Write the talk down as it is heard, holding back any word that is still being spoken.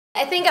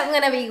I think I'm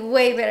gonna be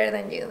way better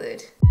than you,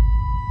 dude.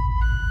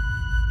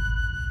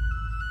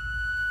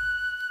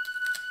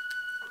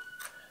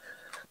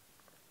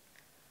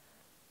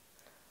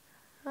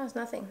 Oh, it's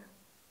nothing.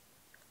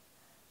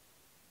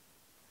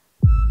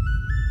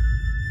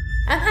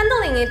 I'm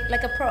handling it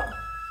like a pro.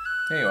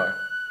 There you are.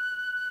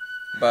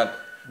 But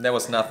there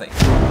was nothing.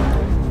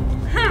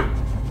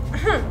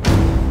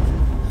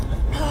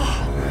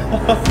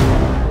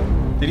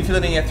 Did you feel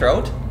it in your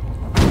throat?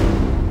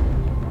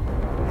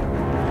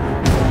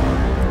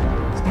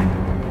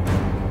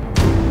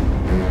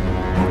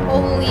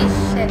 Holy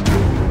shit.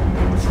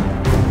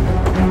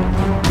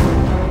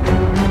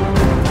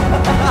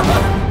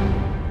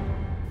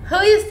 Who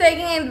is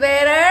taking it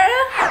better?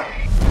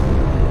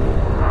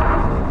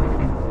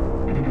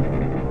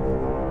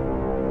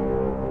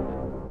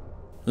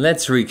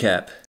 Let's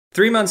recap.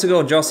 3 months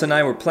ago, Joss and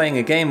I were playing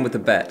a game with a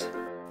bet.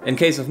 In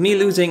case of me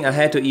losing, I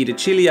had to eat a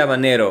chili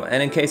habanero,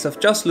 and in case of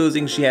Joss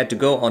losing, she had to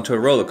go onto a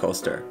roller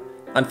coaster.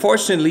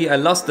 Unfortunately, I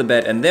lost the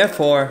bet and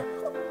therefore...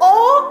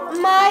 Oh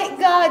my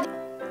god!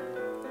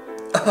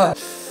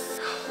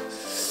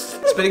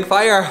 Spitting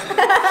fire!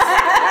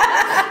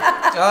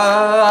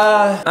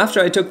 After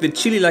I took the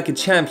chili like a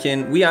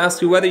champion, we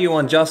asked you whether you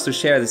want Joss to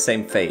share the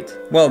same fate.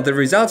 Well, the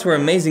results were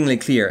amazingly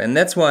clear, and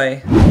that's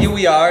why... Here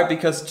we are,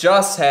 because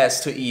Joss has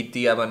to eat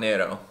the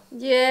habanero.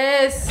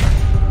 Yes!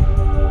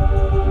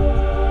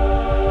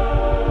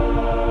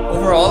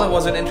 Overall, it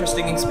was an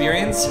interesting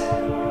experience.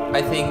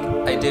 I think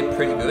I did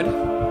pretty good.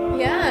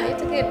 Yeah, you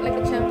took it like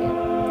a champion.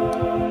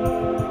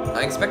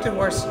 I expected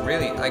worse,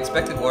 really. I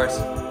expected worse.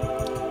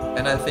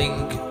 And I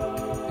think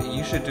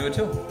you should do it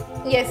too.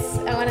 Yes,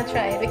 I wanna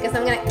try it because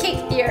I'm gonna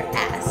kick your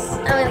ass.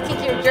 I'm gonna kick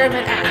your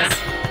German ass.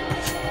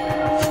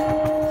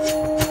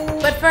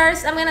 But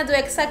first, I'm gonna do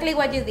exactly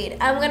what you did.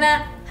 I'm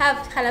gonna have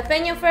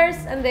jalapeno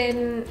first and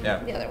then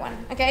the other one,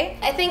 okay?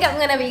 I think I'm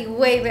gonna be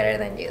way better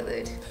than you,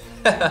 dude.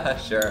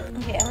 Sure.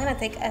 Okay, I'm gonna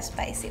take a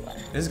spicy one.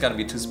 This is gonna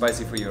be too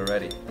spicy for you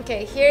already.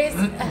 Okay, here is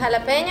a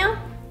jalapeno.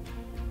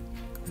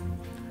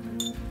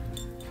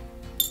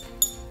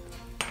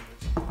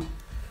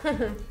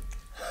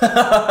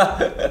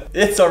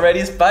 It's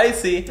already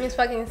spicy. It's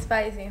fucking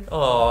spicy.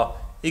 Oh,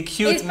 a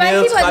cute It's spicy,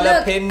 milled but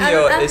look, jalapeno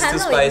I'm is too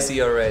handling-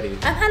 spicy already.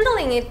 I'm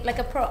handling it like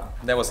a pro.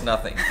 There was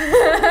nothing.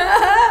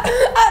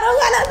 I don't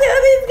wanna do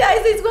this,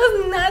 guys. This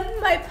was not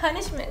my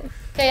punishment.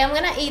 Okay, I'm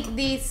gonna eat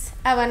this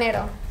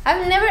habanero.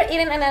 I've never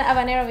eaten an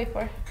habanero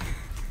before.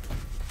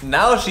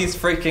 Now she's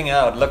freaking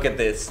out. Look at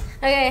this.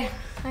 Okay,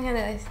 I'm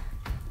gonna do this.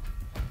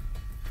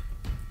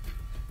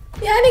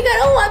 Janik, I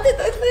don't want it.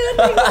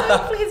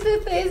 Please,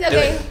 please.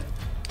 Okay.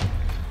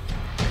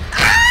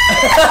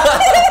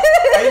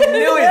 I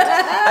knew it!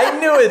 I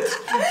knew it!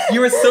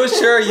 You were so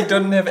sure you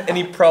don't have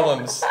any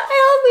problems.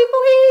 Help me,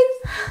 please.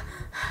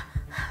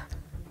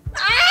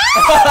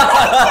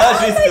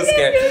 She's too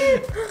scared.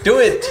 Do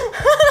it!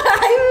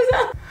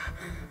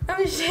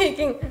 I'm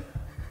shaking.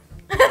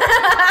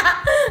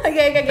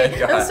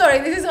 Okay. I'm sorry,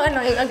 this is so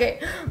annoying. Okay,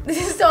 this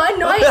is so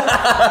annoying.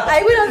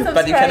 I will unsubscribe.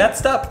 But you cannot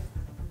stop.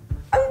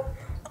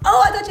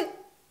 Oh, I touched it.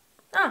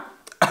 Ah.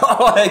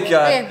 Oh my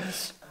god. Okay.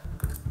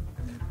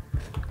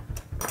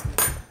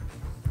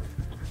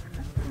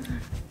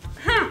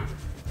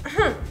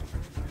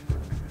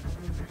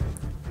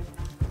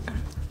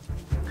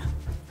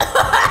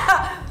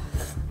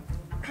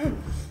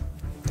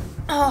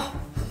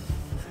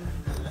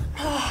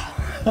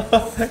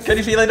 Can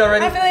you feel it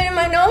already? I feel it in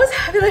my nose.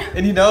 I feel it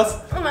In your nose?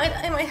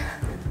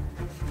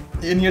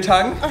 In your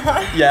tongue?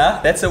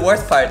 Yeah, that's the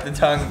worst part, the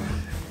tongue.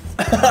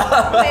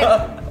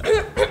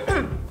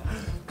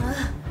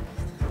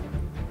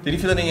 Did you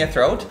feel it in your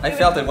throat? I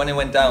felt it when it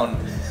went down.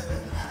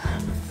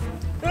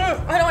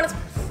 I don't want to.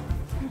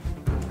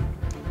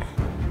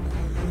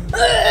 I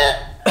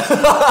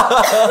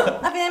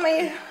feel it in my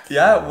ear.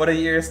 Yeah, what are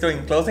your ears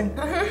doing? Closing?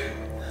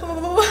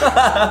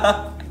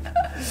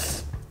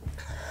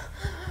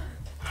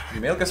 The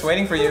milk is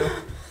waiting for you.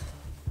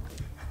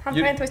 I'm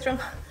trying to be strong.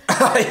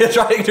 You're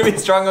trying to be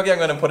strong? Okay, I'm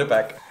gonna put it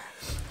back.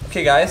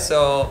 Okay guys,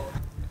 so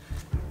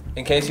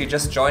in case you're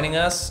just joining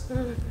us,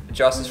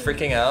 Joss is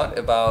freaking out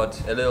about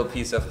a little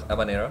piece of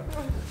habanero.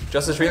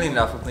 Joss is really in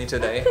love with me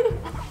today.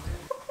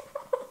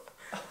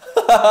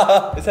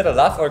 Is that a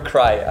laugh or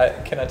cry? I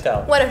cannot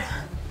tell. Water.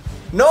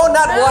 No,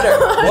 not water.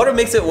 Water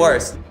makes it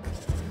worse.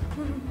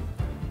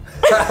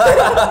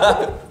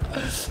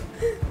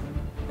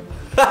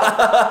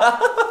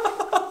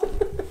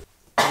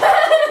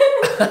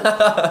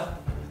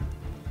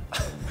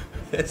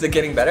 Is it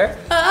getting better?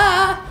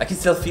 I can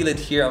still feel it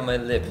here on my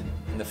lip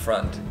in the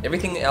front.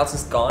 Everything else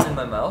is gone in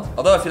my mouth.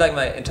 Although I feel like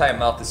my entire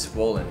mouth is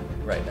swollen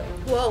right now.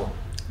 Whoa.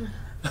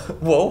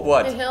 Whoa,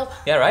 what? It helps.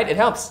 Yeah, right? It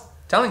helps.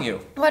 Telling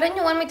you. Why don't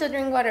you want me to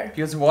drink water?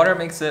 Because water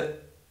makes the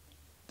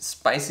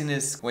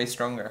spiciness way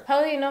stronger.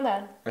 How do you know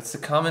that? It's a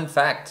common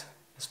fact.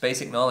 It's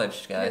basic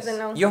knowledge, guys. Doesn't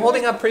know. You're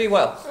holding up pretty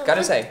well,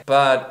 gotta say.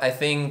 But I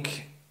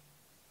think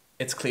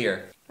it's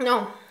clear.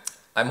 No.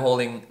 I'm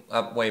holding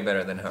up way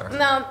better than her.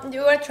 No,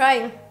 you were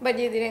trying, but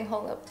you didn't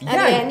hold up. Yeah,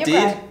 At the end, I you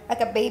did. cried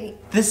like a baby.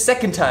 The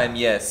second time,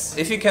 yes.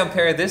 If you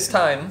compare this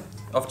time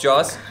of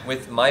Joss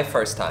with my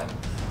first time.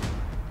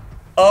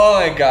 Oh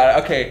my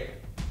god, okay.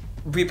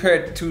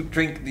 Prepare to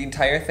drink the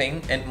entire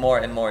thing and more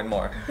and more and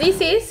more. This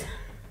is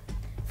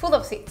full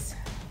of seeds.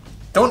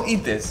 Don't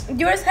eat this.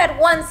 Yours had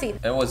 1 seed.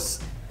 It was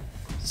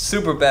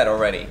super bad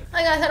already. Oh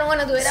guys, I don't want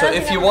to do it. So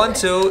if you want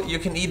to, you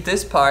can eat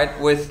this part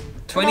with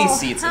 20 No.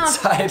 seeds Oh,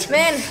 inside.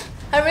 Man,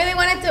 I really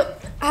wanted to.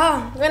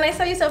 When I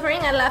saw you suffering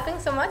and laughing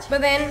so much,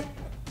 but then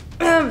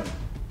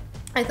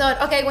I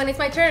thought, okay, when it's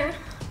my turn,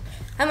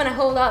 I'm gonna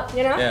hold up,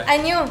 you know? Yeah. I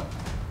knew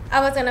I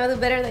was gonna do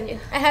better than you.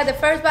 I had the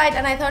first bite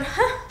and I thought,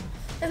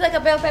 it's like a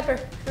bell pepper,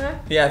 you know?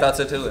 Yeah, I thought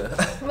so too.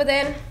 But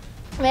then,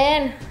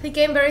 man, it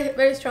came very,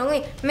 very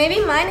strongly. Maybe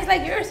mine is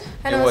like yours.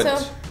 And It also,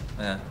 would.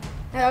 Yeah.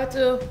 I have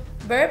to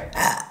burp.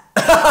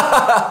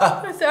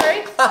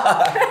 Sorry.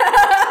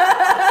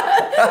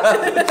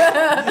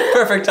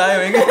 Perfect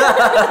timing.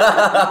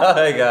 Oh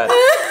my god.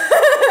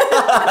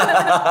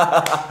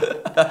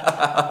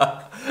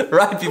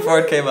 Right before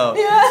it came out.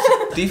 Yeah.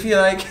 Do you feel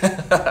like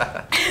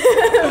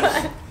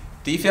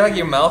Do you feel like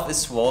your mouth is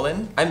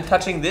swollen? I'm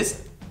touching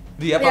this,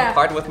 the upper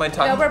part with my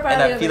tongue, upper part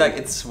and a I little feel bit. like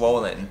it's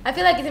swollen. I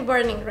feel like it's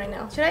burning right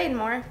now. Should I eat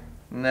more?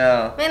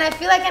 No. Man, I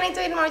feel like I need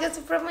to eat more just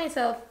to prove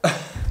myself.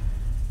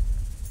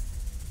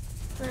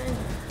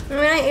 I'm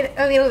gonna eat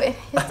a little bit.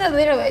 Just a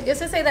little bit.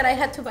 Just to say that I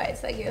had 2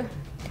 bites like you.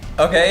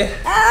 Okay.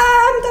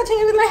 I'm touching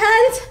it with my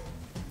hands.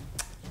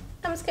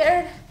 I'm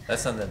scared.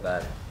 That's not that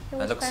bad. It I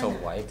was look so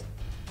fine. white.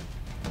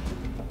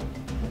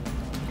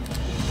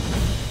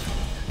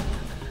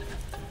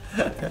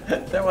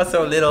 That was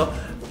so little,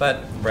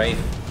 but brave.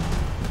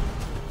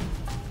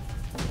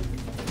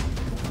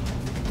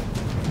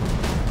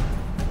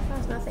 That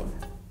was nothing.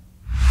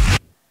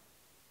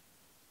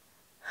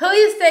 Who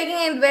is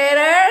taking it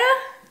better?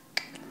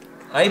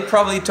 I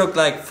probably took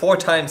like 4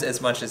 times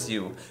as much as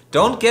you.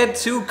 Don't get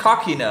too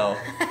cocky now.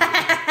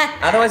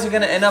 Otherwise you're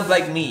gonna end up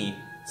like me.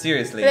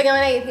 Seriously. Look, I'm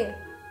gonna eat here.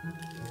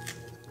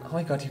 Oh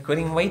my god, you're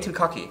getting way too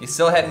cocky. You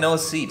still had no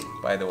seed,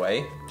 by the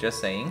way. Just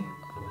saying.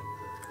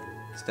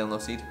 Still no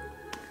seed.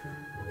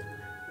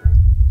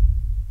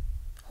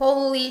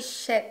 Holy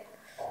shit.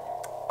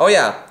 Oh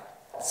yeah.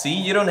 See,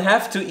 you don't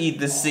have to eat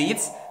the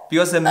seeds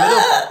because the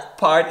middle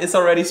part is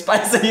already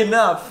spicy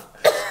enough.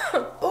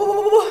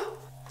 Ooh.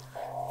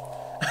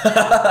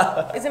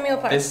 It's the middle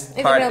part. This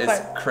It's part the is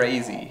middle part.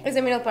 crazy. It's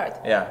the middle part.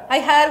 Yeah. I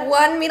had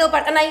 1 middle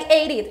part and I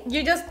ate it.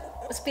 You just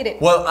spit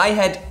it. Well, I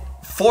had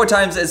 4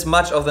 times as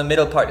much of the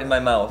middle part in my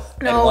mouth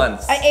at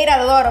once. I ate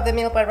a lot of the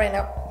middle part right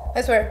now.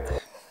 I swear.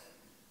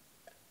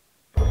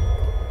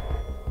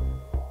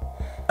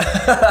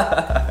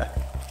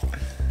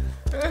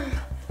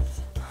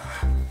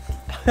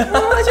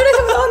 Oh, I should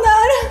have done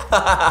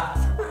that.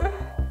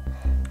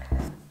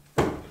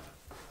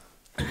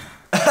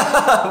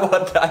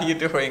 What are you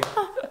doing?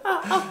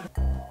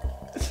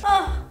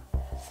 Oh,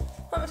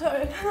 I'm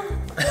sorry.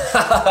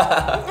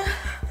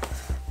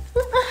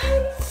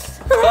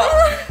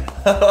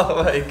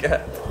 Oh my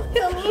god.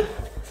 Help me.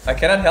 I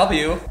cannot help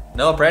you.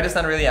 No, bread is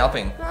not really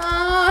helping.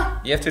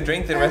 Ah. You have to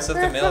drink the rest of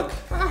the milk.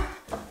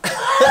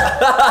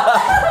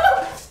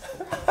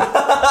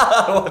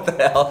 What the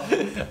hell?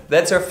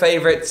 That's her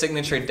favorite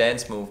signature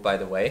dance move, by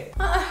the way.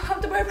 I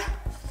have to burp.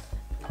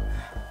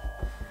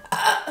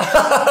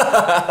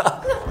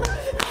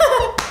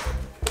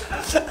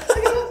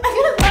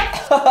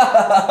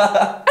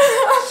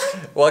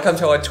 Welcome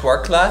to our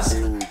twerk class.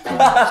 My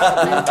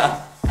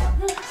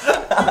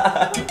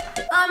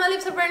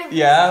lips are burning.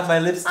 Yeah, my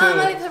lips too.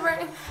 My lips are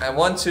burning. I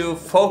want to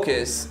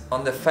focus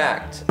on the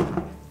fact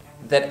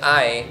that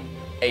I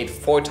ate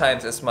 4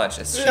 times as much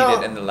as she No.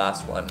 did in the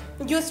last one.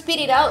 You spit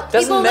it out.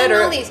 Doesn't People matter.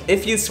 don't know this.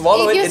 If you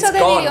swallow If it, you it's saw the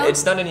gone. video-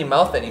 It's not in your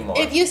mouth anymore.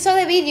 If you saw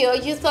the video,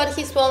 you thought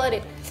he swallowed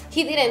it.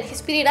 He didn't. He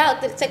spit it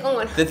out, the second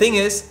one. The thing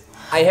is,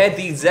 I had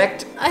the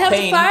exact I have to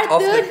pain fart,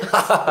 of dude. the...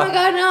 Oh my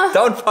god, no.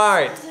 Don't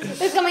fart.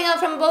 It's coming out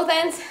from both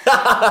ends.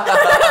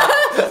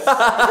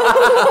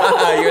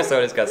 You're so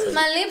disgusting.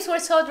 My lips were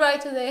so dry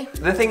today.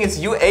 The thing is,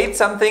 you ate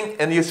something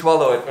and you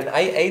swallow it. When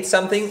I ate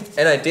something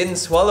and I didn't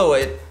swallow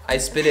it, I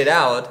spit it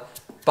out.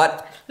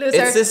 But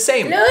Loser. it's the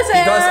same. Loser.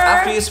 Because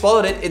after you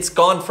swallowed it, it's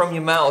gone from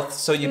your mouth,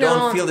 so you No.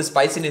 don't feel the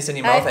spiciness in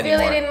your I mouth feel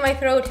anymore. it in my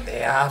throat.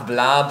 Yeah,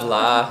 blah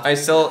blah. I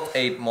still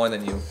ate more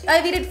than you.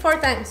 I did it 4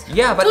 times.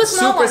 Yeah, but 2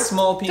 small super ones.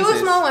 small 2 pieces.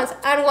 small ones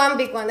and 1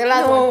 big one. The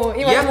last one.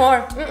 It was Yeah.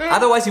 more.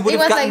 Otherwise, you would It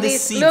have was gotten like the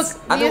this. seeds. Look, do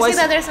you Otherwise, see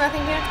that there's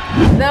nothing here?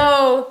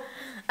 No,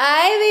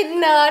 I did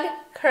not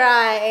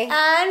cry.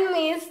 And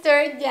Mr.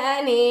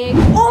 Janik.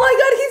 Oh my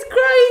god, he's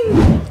crying.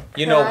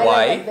 you know Cry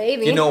why? like a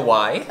baby. You know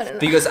why? don't know.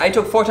 Because I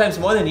took 4 times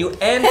more than you,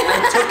 and I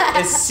took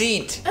a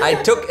seed. I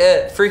took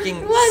a freaking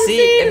One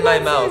seed seed, in my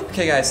one mouth.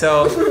 Okay, guys.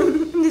 So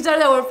These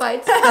are our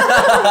fights.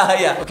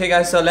 yeah. Okay,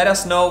 guys. So let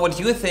us know what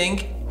you think.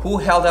 Who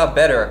held up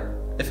better?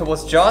 If it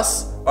was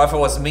Joss or if it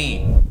was me?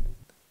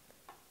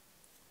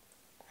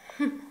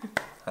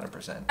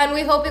 100%. And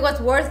we hope it was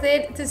worth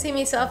it to see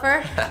me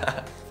suffer.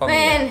 For me,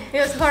 Man, it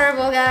was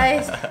horrible,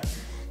 guys.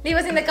 Leave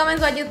us in the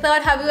comments what you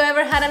thought. Have you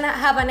ever had a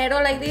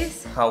habanero like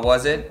this? How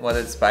was it? Was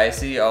it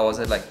spicy or was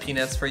it like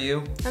peanuts for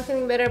you? I'm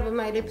feeling better, but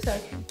my lips are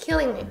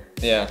killing me.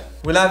 Yeah.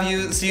 We love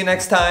you. See you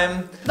next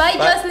time. Bye,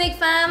 Janik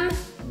fam.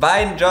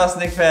 Bye,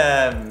 Janik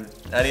fam.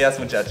 Adios,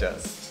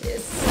 muchachos.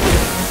 Yes.